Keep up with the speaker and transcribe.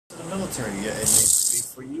military. Yeah, it needs to be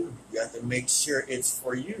for you. You have to make sure it's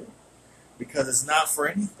for you because it's not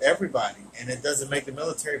for everybody, and it doesn't make the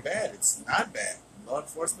military bad. It's not bad. Law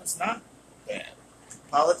enforcement's not bad.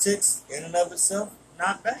 Politics, in and of itself,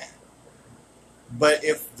 not bad. But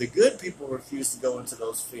if the good people refuse to go into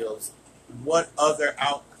those fields, what other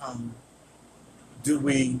outcome do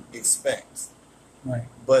we expect? Right.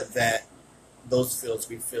 But that those fields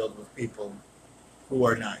be filled with people who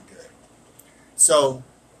are not good. So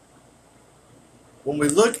when we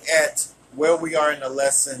look at where we are in the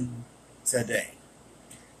lesson today,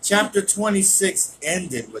 chapter 26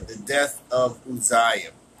 ended with the death of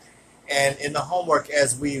Uzziah. And in the homework,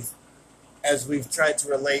 as we've tried to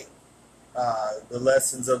relate the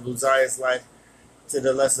lessons of Uzziah's life to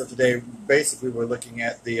the lesson of today, basically we're looking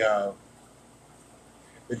at the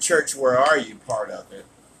church where are you part of it.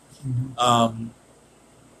 Mm-hmm.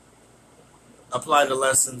 Apply the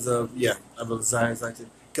lessons of Uzziah's life to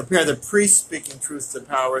compare the priest speaking truth to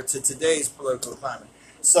power to today's political climate.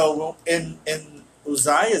 So in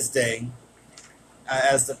Uzziah's day,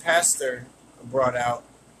 as the pastor brought out,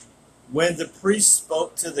 when the priest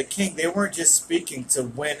spoke to the king, they weren't just speaking to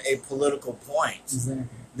win a political point. Exactly.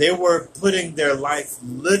 They were putting their life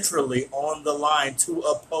literally on the line to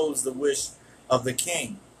oppose the wish of the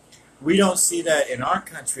king. We don't see that in our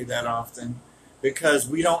country that often because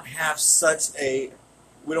we don't have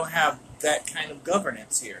that kind of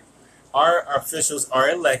governance here. Our officials are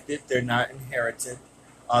elected; they're not inherited.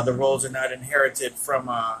 The roles are not inherited from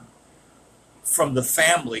the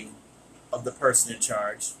family of the person in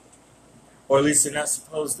charge, or at least they're not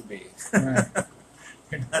supposed to be. Right.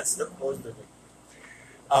 They're not supposed to be.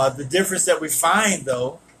 The difference that we find,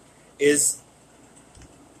 though, is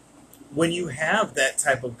when you have that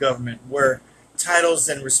type of government where titles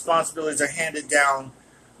and responsibilities are handed down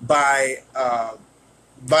by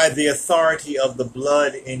the authority of the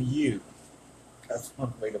blood in you. That's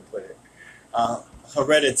one way to put it.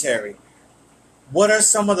 Hereditary. What are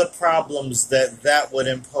some of the problems that would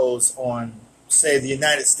impose on, say, the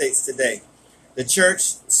United States today? The church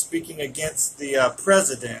speaking against the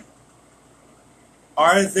president.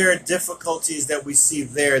 Are there difficulties that we see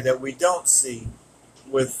there that we don't see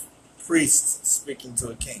with priests speaking to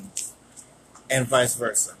a king, and vice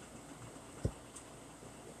versa?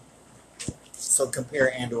 So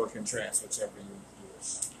compare and or contrast, whichever you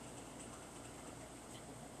wish.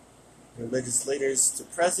 Religious leaders to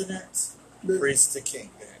president, priests to king.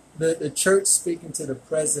 The church speaking to the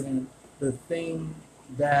president, the thing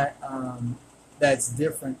that that's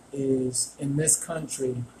different is in this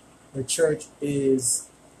country, the church is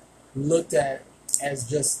looked at as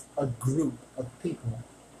just a group of people.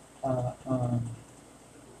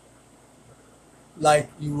 Like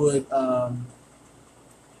you would,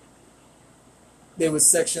 they would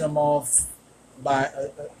section them off by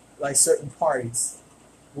like certain parties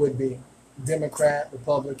would be Democrat,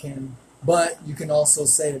 Republican, but you can also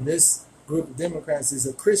say that this group of Democrats is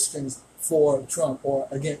a Christians for Trump or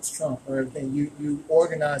against Trump or everything. You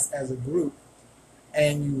organize as a group,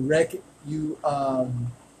 and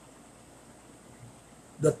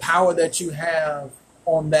the power that you have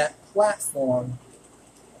on that platform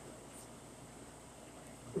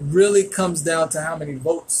really comes down to how many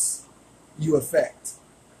votes you affect.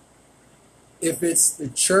 If it's the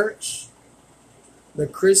church, the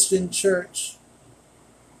Christian church,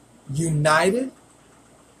 united,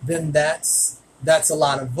 then that's a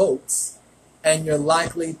lot of votes. And you're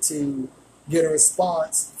likely to get a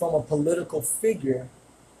response from a political figure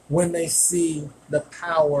when they see the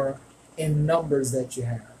power in numbers that you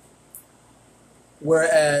have.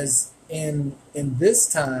 Whereas in this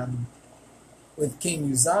time with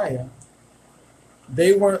King Uzziah,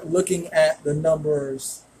 they weren't looking at the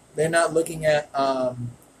numbers. They're not looking at how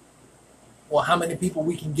many people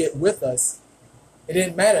we can get with us. It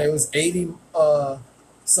didn't matter. It was 80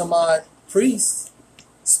 some odd priests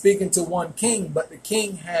speaking to one king, but the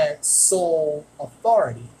king had sole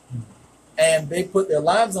authority. And they put their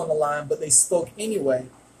lives on the line, but they spoke anyway,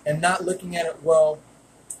 and not looking at it, well,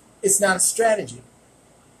 it's not a strategy.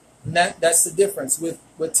 And that's the difference.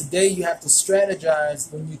 With today, you have to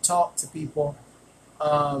strategize when you talk to people.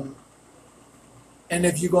 And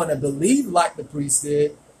if you're going to believe like the priest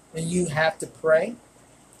did, then you have to pray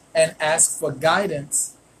and ask for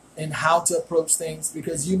guidance in how to approach things,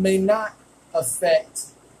 because you may not affect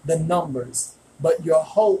the numbers, but your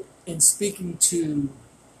hope in speaking to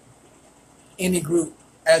any group,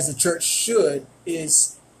 as the church should,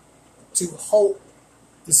 is to hope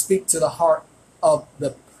to speak to the heart of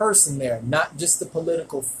the person there, not just the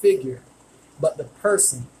political figure, but the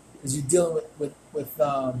person, because you're dealing with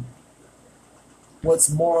what's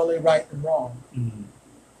morally right and wrong. Mm-hmm.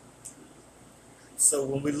 So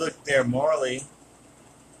when we look there morally,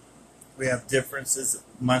 we have differences.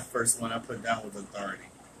 My first one I put down was authority.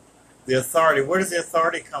 The authority, where does the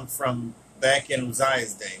authority come from back in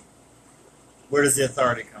Uzziah's day? Where does the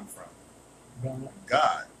authority come from?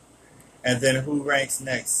 God. And then who ranks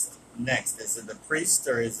next? Is it the priest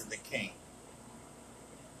or is it the king?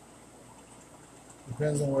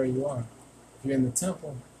 Depends on where you are. If you're in the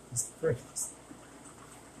temple, it's the priest.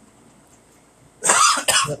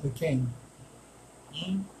 Not the king.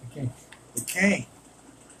 The king. The king.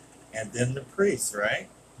 And then the priest, right?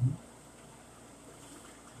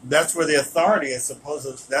 That's where the authority is supposed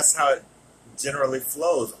to, that's how it generally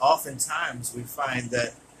flows. Oftentimes we find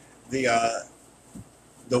that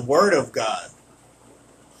the word of God,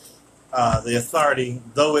 the authority,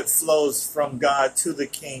 though it flows from God to the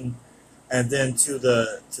king and then to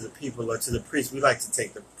the people or to the priest, we like to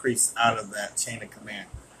take the priests out of that chain of command.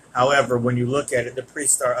 However, when you look at it, the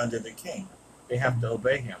priests are under the king. They have to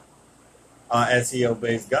obey him as he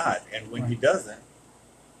obeys God. And when he doesn't,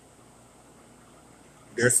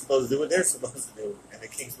 they're supposed to do what they're supposed to do, and the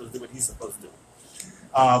king's supposed to do what he's supposed to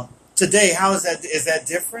do. Today, how is that? Is that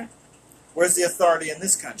different? Where's the authority in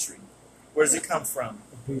this country? Where does it come from?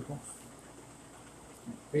 The people.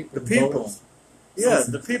 The people. Yeah,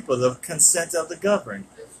 the people, the consent of the governed.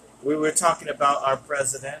 We were talking about our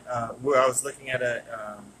president, where I was looking at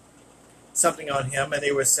something on him, and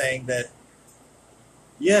they were saying that,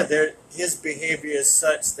 yeah, his behavior is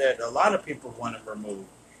such that a lot of people want him removed.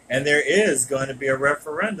 And there is going to be a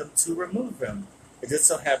referendum to remove him. It just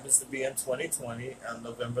so happens to be in 2020, on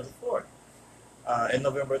November the 4th, in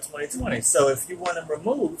November 2020. So if you want him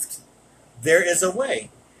removed, there is a way.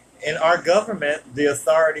 In our government, the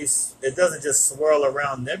authorities, it doesn't just swirl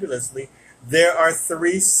around nebulously. There are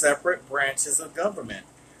 3 separate branches of government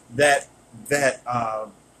that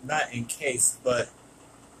not encase, but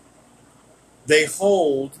they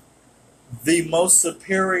hold the most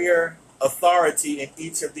superior authority in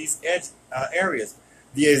each of these areas.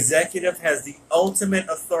 The executive has the ultimate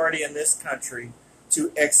authority in this country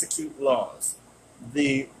to execute laws.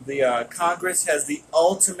 The Congress has the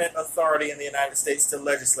ultimate authority in the United States to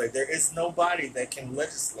legislate. There is nobody that can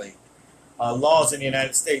legislate laws in the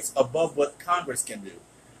United States above what Congress can do.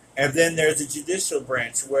 And then there's the judicial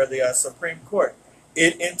branch where the Supreme Court,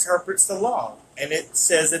 it interprets the law, and it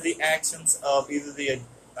says that the actions of either the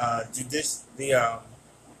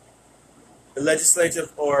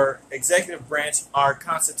legislative or executive branch are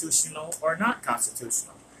constitutional or not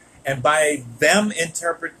constitutional. And by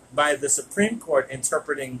the Supreme Court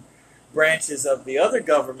interpreting branches of the other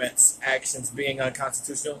government's actions being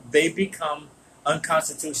unconstitutional, they become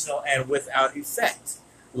unconstitutional and without effect.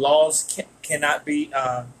 Laws cannot be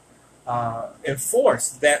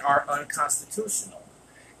enforced that are unconstitutional.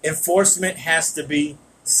 Enforcement has to be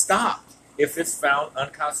stopped if it's found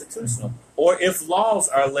unconstitutional, or if laws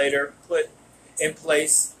are later put in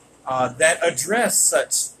place that address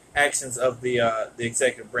such actions of the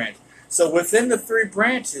executive branch. So within the 3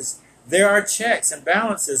 branches, there are checks and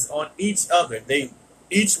balances on each other.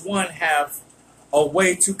 Each one have a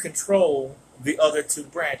way to control the other 2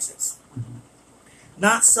 branches.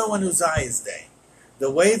 Not so in Uzziah's day. The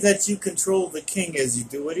way that you control the king is you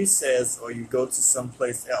do what he says, or you go to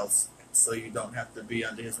someplace else, so you don't have to be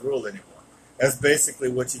under his rule anymore. That's basically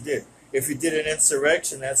what you did. If you did an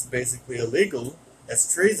insurrection, that's basically illegal.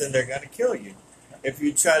 That's treason. They're going to kill you. If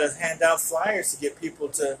you try to hand out flyers to get people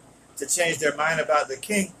to change their mind about the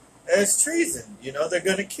king, that's treason. They're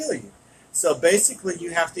going to kill you. So basically, you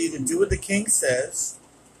have to either do what the king says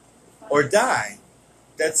or die.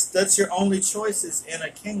 That's your only choices in a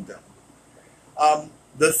kingdom.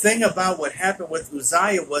 The thing about what happened with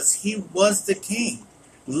Uzziah was he was the king,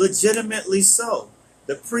 legitimately so.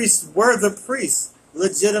 The priests were the priests,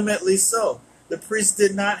 legitimately so. The priests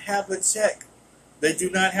did not have a check. They do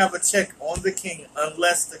not have a check on the king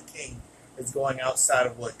unless the king is going outside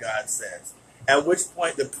of what God says. At which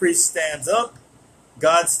point the priest stands up,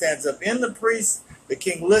 God stands up in the priest, the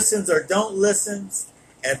king listens or don't listen,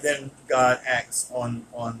 and then God acts on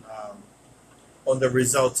the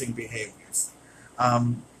resulting behaviors.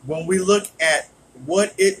 When we look at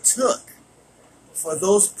what it took for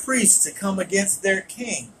those priests to come against their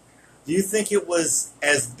king, do you think it was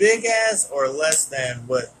as big as or less than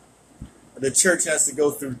what the church has to go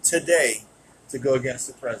through today to go against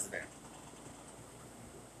the president?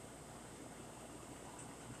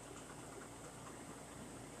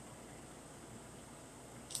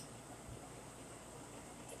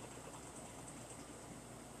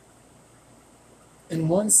 In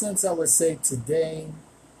one sense, I would say today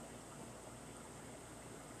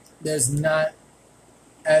there's not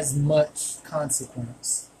as much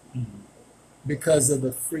consequence. because of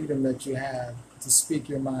the freedom that you have to speak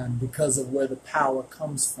your mind, because of where the power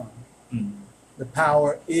comes from. Mm-hmm. The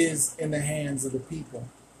power is in the hands of the people.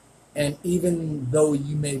 And even though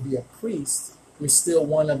you may be a priest, you're still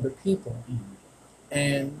one of the people. Mm-hmm.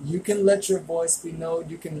 And you can let your voice be known.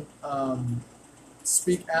 You can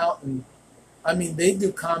speak out. And I mean, they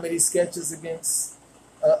do comedy sketches against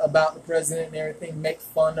about the president and everything, make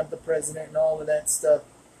fun of the president and all of that stuff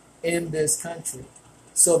in this country.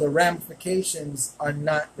 So the ramifications are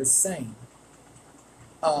not the same.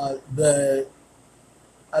 I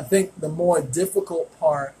think the more difficult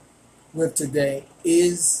part with today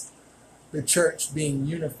is the church being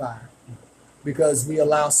unified, because we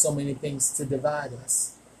allow so many things to divide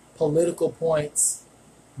us. Political points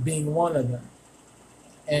being one of them.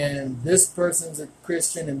 And this person's a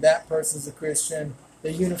Christian and that person's a Christian.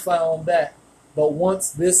 They unify on that. But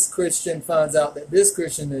once this Christian finds out that this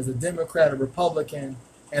Christian is a Democrat or Republican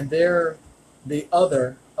and they're the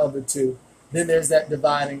other of the two, then there's that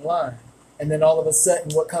dividing line. And then all of a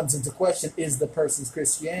sudden what comes into question is the person's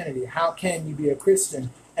Christianity. How can you be a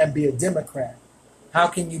Christian and be a Democrat? How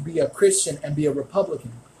can you be a Christian and be a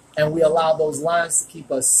Republican? And we allow those lines to keep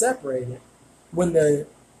us separated when the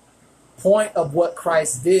point of what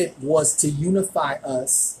Christ did was to unify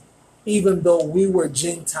us. Even though we were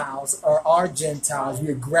Gentiles or are Gentiles, we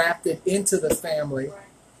are grafted into the family.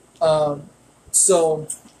 So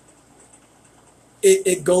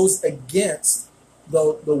it goes against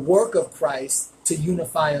the work of Christ to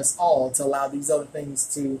unify us all, to allow these other things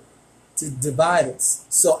to divide us.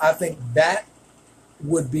 So I think that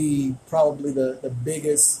would be probably the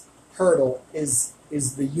biggest hurdle is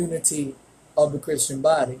the unity of the Christian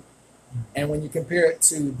body. And when you compare it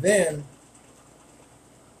to then,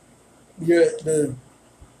 the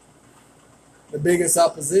biggest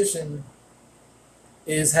opposition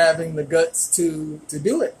is having the guts to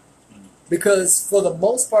do it, because for the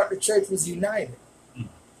most part the church was united,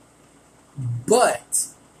 but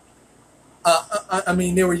I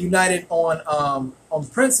mean they were united on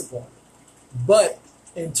principle, but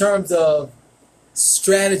in terms of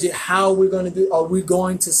strategy, how we're going to do, are we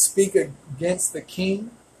going to speak against the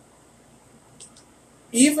king?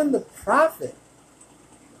 Even the prophet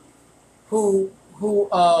who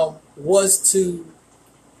was to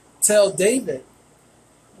tell David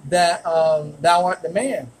that thou art the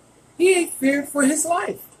man, he ain't feared for his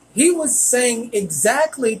life. He was saying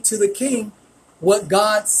exactly to the king what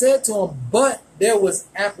God said to him, but there was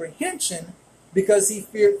apprehension because he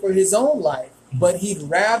feared for his own life, but he'd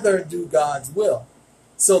rather do God's will.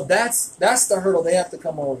 So that's the hurdle they have to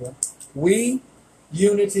come over.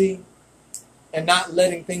 Unity, and not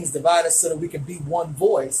letting things divide us so that we can be one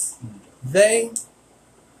voice. They,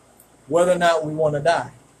 whether or not we want to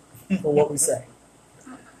die for what we say.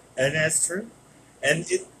 And that's true. And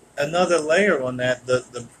another layer on that,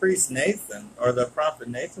 the priest Nathan, or the prophet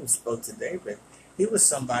Nathan, spoke to David. He was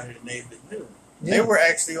somebody that David knew. Yeah. They were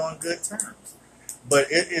actually on good terms.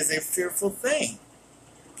 But it is a fearful thing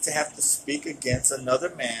to have to speak against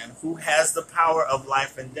another man who has the power of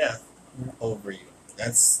life and death over you.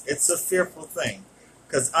 It's a fearful thing.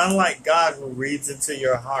 Because unlike God, who reads into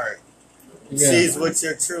your heart, sees what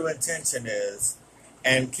your true intention is,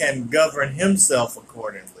 and can govern himself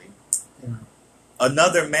accordingly,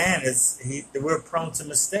 another man we're prone to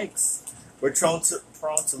mistakes. We're prone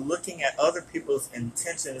to looking at other people's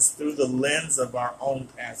intentions through the lens of our own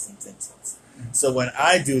past intentions. So when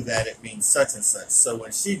I do that, it means such and such. So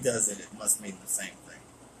when she does it, it must mean the same thing.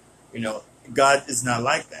 God is not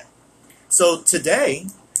like that. So today,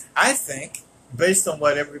 I think, based on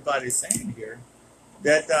what everybody's saying here,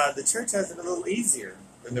 that the church has it a little easier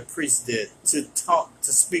than the priest did to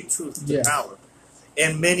speak truth to power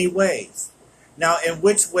in many ways. Now, in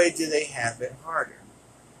which way do they have it harder?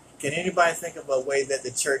 Can anybody think of a way that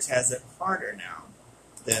the church has it harder now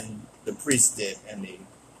than the priest did in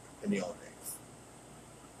the old days?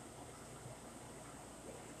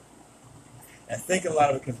 I think a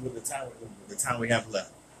lot of it comes with the time we have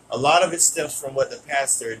left. A lot of it stems from what the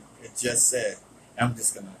pastor had just said.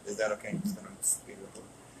 Is that okay? I'm just going to speak a little.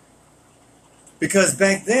 Because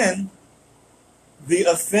back then, the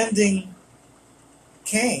offending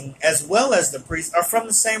king, as well as the priest, are from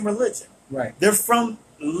the same religion. Right. They're from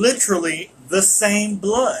literally the same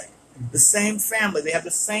blood, the same family. They have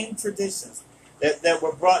the same traditions that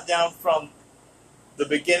were brought down from the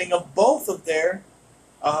beginning of both of their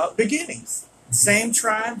beginnings. Same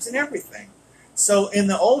tribes and everything. So in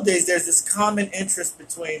the old days, there's this common interest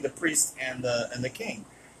between the priest and the king.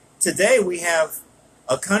 Today, we have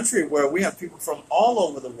a country where we have people from all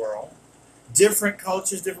over the world, different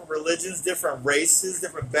cultures, different religions, different races,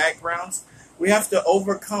 different backgrounds. We have to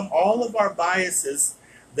overcome all of our biases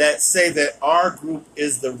that say that our group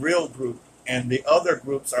is the real group and the other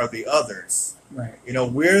groups are the others. Right. You know,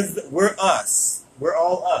 we're us. We're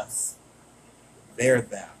all us. They're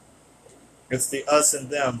them. It's the us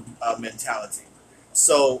and them mentality.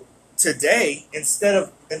 So today, instead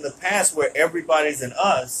of in the past where everybody's an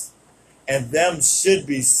us and them should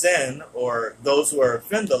be sin or those who are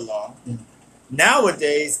offend the law,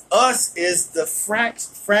 nowadays us is the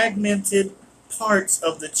fragmented parts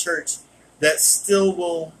of the church that still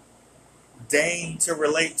will deign to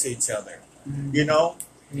relate to each other. You know,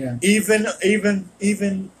 Yeah. even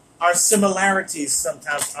our similarities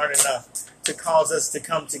sometimes aren't enough to cause us to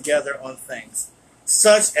come together on things,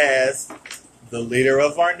 such as the leader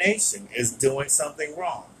of our nation is doing something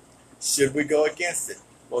wrong. Should we go against it?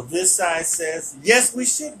 Well, this side says yes, we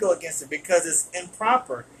should go against it because it's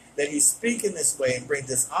improper that he's speaking this way and bring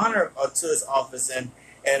dishonor to his office and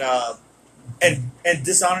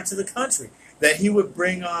dishonor to the country. That he would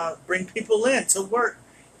bring people in to work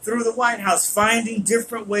through the White House, finding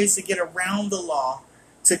different ways to get around the law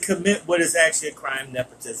to commit what is actually a crime,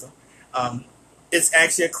 nepotism. It's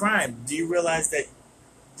actually a crime. Do you realize that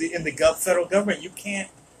in the federal government, you can't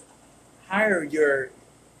hire your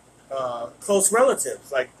close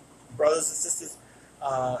relatives, like brothers and sisters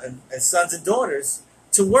and sons and daughters,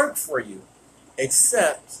 to work for you,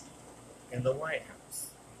 except in the White House.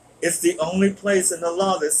 It's the only place in the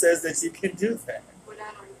law that says that you can do that.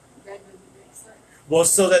 Well,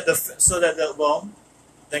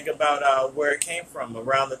 think about where it came from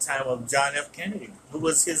around the time of John F. Kennedy, who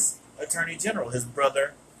was his attorney general, his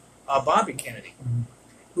brother Bobby Kennedy,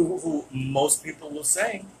 who most people will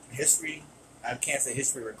say history. I can't say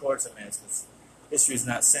history records him as because history is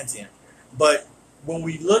not sentient. But when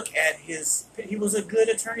we look at he was a good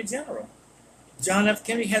attorney general. John F.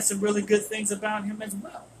 Kennedy had some really good things about him as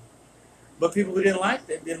well. But people who didn't like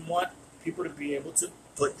that didn't want people to be able to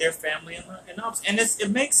put their family in office. And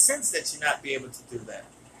it makes sense that you not be able to do that.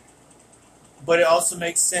 But it also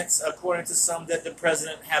makes sense, according to some, that the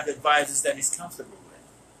president have advisors that he's comfortable with,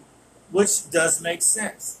 which does make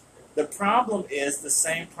sense. The problem is the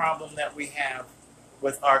same problem that we have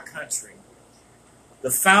with our country.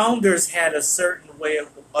 The founders had a certain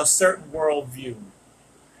worldview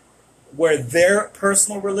where their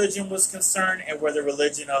personal religion was concerned and where the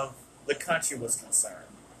religion of the country was concerned.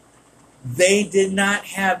 They did not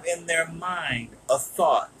have in their mind a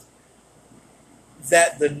thought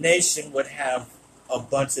that the nation would have a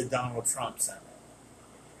bunch of Donald Trumps in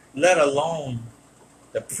it, let alone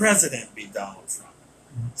the president be Donald Trump.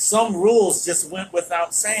 Some rules just went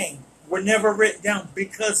without saying, were never written down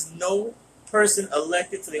because no person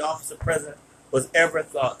elected to the office of president was ever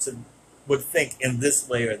thought would think in this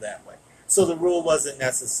way or that way. So the rule wasn't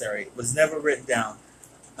necessary. It was never written down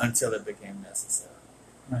until it became necessary.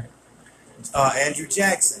 Right. Andrew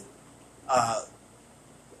Jackson,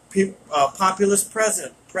 populist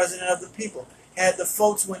president of the people, had the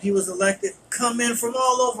folks when he was elected come in from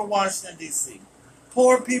all over Washington, D.C.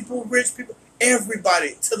 Poor people, rich people,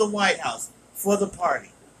 everybody to the White House for the party.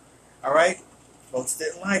 All right? Folks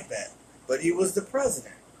didn't like that. But he was the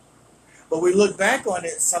president. But we look back on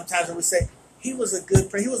it sometimes and we say, he was a good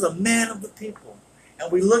president. He was a man of the people.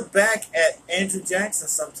 And we look back at Andrew Jackson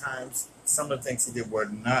sometimes, some of the things he did were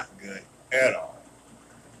not good at all.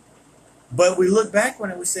 But we look back on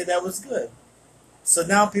it and we say that was good. So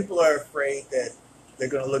now people are afraid that they're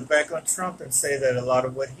going to look back on Trump and say that a lot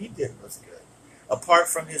of what he did was good. Apart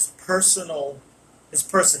from his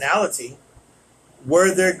personality,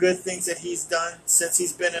 were there good things that he's done since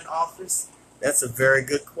he's been in office? That's a very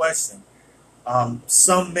good question.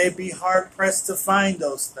 Some may be hard-pressed to find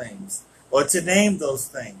those things or to name those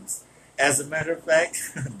things. As a matter of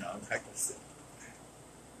fact, no, I'm not going to say.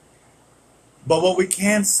 But what we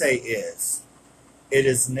can say is, it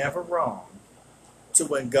is never wrong to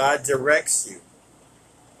when God directs you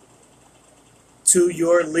to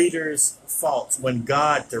your leader's faults, when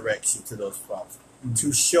God directs you to those faults,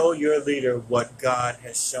 to show your leader what God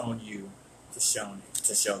has shown you to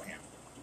show him.